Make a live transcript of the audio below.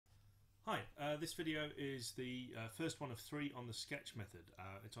This video is the first one of 3 on the sketch method.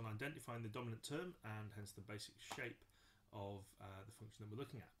 It's on identifying the dominant term and hence the basic shape of the function that we're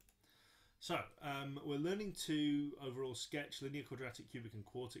looking at. So we're learning to overall sketch linear, quadratic, cubic and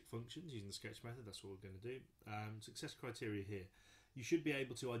quartic functions using the sketch method. That's what we're going to do. Success criteria here. You should be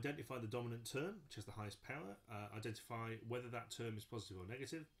able to identify the dominant term, which has the highest power, identify whether that term is positive or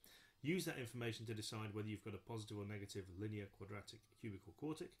negative, use that information to decide whether you've got a positive or negative linear, quadratic, cubic or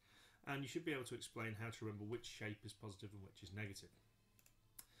quartic, and you should be able to explain how to remember which shape is positive and which is negative.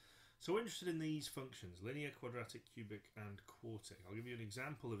 So we're interested in these functions, linear, quadratic, cubic and quartic. I'll give you an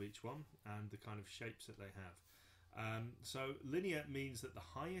example of each one and the kind of shapes that they have. So linear means that the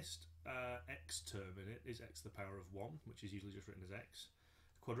highest x term in it is x to the power of 1, which is usually just written as x.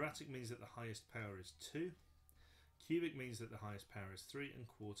 Quadratic means that the highest power is 2. Cubic means that the highest power is 3, and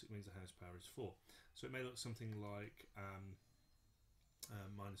quartic means the highest power is 4. So it may look something like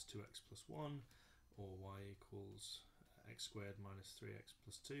minus 2x plus 1, or y equals x squared minus 3x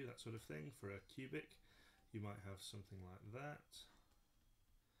plus 2, that sort of thing. For a cubic, you might have something like that.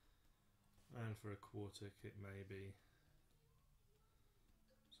 And for a quartic, it may be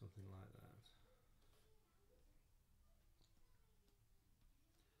something like that.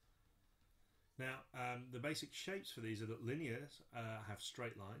 Now, the basic shapes for these are that linears have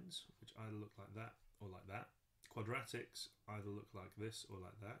straight lines, which either look like that or like that. Quadratics either look like this or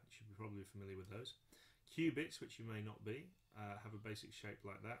like that. You should be probably familiar with those. Cubics, which you may not be, have a basic shape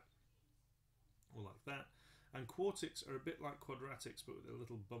like that or like that. And quartics are a bit like quadratics, but with a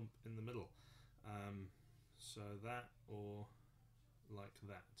little bump in the middle. So that or like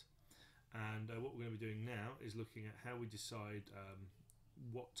that. And what we're going to be doing now is looking at how we decide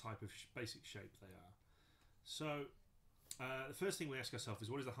what type of basic shape they are. So the first thing we ask ourselves is,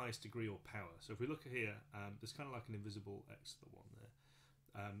 what is the highest degree or power? So if we look at here, there's kind of like an invisible x to the 1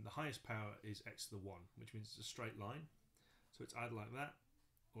 there. The highest power is x to the 1, which means it's a straight line. So it's either like that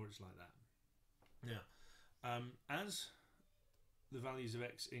or it's like that. Now, as the values of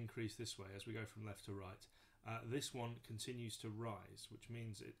x increase this way, as we go from left to right, this one continues to rise, which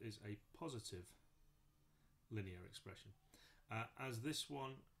means it is a positive linear expression. As this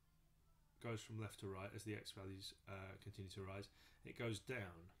one goes from left to right, as the x values continue to rise, it goes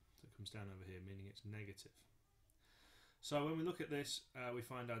down. So it comes down over here, meaning it's negative. So when we look at this, we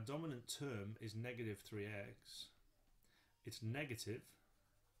find our dominant term is negative 3x. It's negative,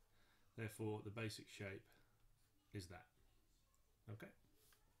 therefore the basic shape is that. Okay.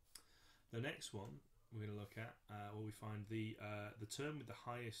 The next one we're going to look at, well, we find the term with the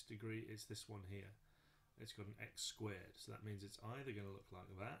highest degree is this one here. It's got an x squared, so that means it's either going to look like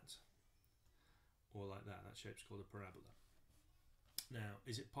that or like that. That shape's called a parabola. Now,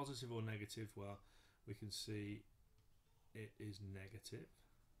 is it positive or negative? Well, we can see it is negative.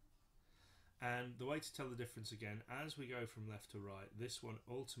 And the way to tell the difference again, as we go from left to right, this one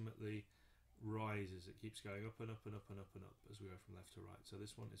ultimately rises. It keeps going up and up and up and up and up as we go from left to right. So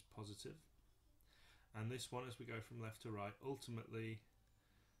this one is positive. And this one, as we go from left to right, ultimately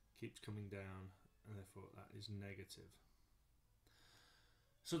keeps coming down, and therefore that is negative.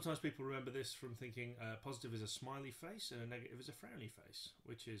 Sometimes people remember this from thinking positive is a smiley face and a negative is a frowny face,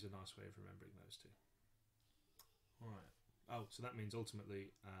 which is a nice way of remembering those two. Alright. Oh, so that means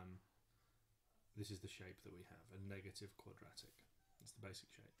ultimately this is the shape that we have, a negative quadratic. That's the basic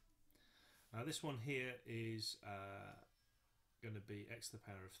shape. This one here is going to be x to the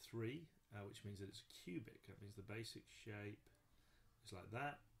power of 3, which means that it's a cubic. That means the basic shape is like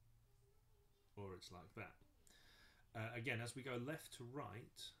that, or it's like that. Again, as we go left to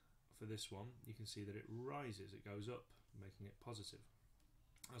right for this one, you can see that it rises, it goes up, making it positive.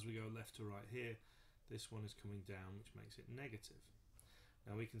 As we go left to right here, this one is coming down, which makes it negative.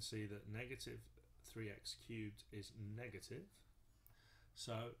 Now we can see that negative 3x cubed is negative,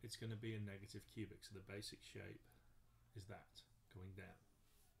 so it's going to be a negative cubic. So the basic shape is that, going down.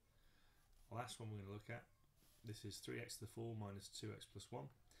 The last one we're going to look at, this is 3x to the 4 minus 2x plus 1.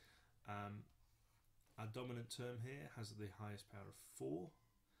 Our dominant term here has the highest power of 4.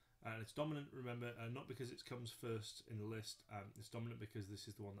 And it's dominant, remember, not because it comes first in the list. It's dominant because this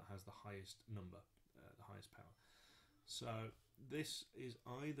is the one that has the highest number, the highest power. So this is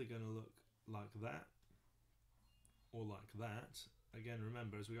either going to look like that or like that. Again,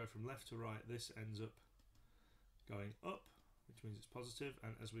 remember, as we go from left to right, this ends up going up, which means it's positive,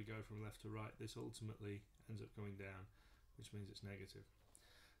 and as we go from left to right, this ultimately ends up going down, which means it's negative.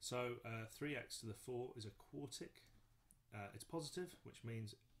 So 3x to the 4 is a quartic. It's positive, which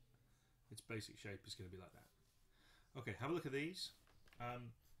means its basic shape is going to be like that. Okay, have a look at these.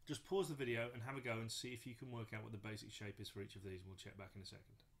 Just pause the video and have a go and see if you can work out what the basic shape is for each of these, and we'll check back in a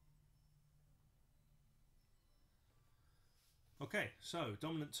second. Okay, so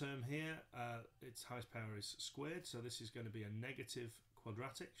dominant term here, its highest power is squared, so this is going to be a negative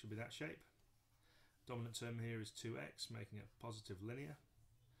quadratic, should be that shape. Dominant term here is 2x, making it a positive linear.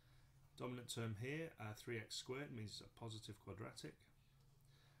 Dominant term here, 3x squared, means it's a positive quadratic.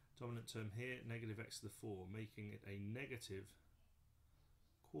 Dominant term here, negative x to the 4, making it a negative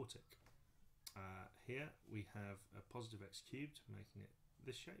quartic. Here we have a positive x cubed, making it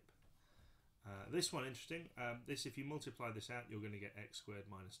this shape. This one interesting. This, if you multiply this out, you're going to get x squared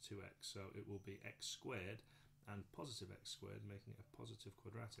minus 2x, so it will be x squared and positive x squared, making it a positive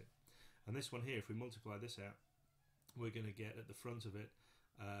quadratic. And this one here, if we multiply this out, we're going to get at the front of it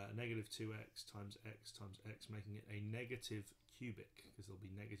negative 2x times x, making it a negative cubic, because there'll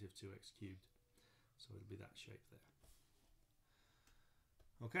be negative 2x cubed. So it'll be that shape there.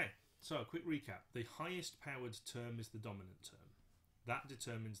 Okay, so a quick recap. The highest powered term is the dominant term. That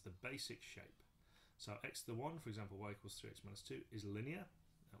determines the basic shape. So x to the 1, for example, y equals 3x minus 2, is linear.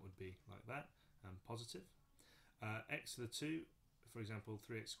 That would be like that, and positive. X to the 2, for example,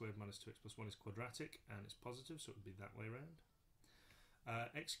 3x squared minus 2x plus 1 is quadratic, and it's positive, so it would be that way around.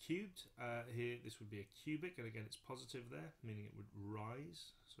 X cubed, here this would be a cubic, and again it's positive there, meaning it would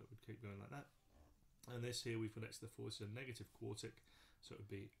rise, so it would keep going like that. And this here, we've got x to the 4, so a negative quartic, so it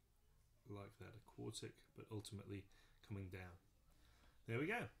would be like that, a quartic, but ultimately coming down. There we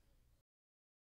go.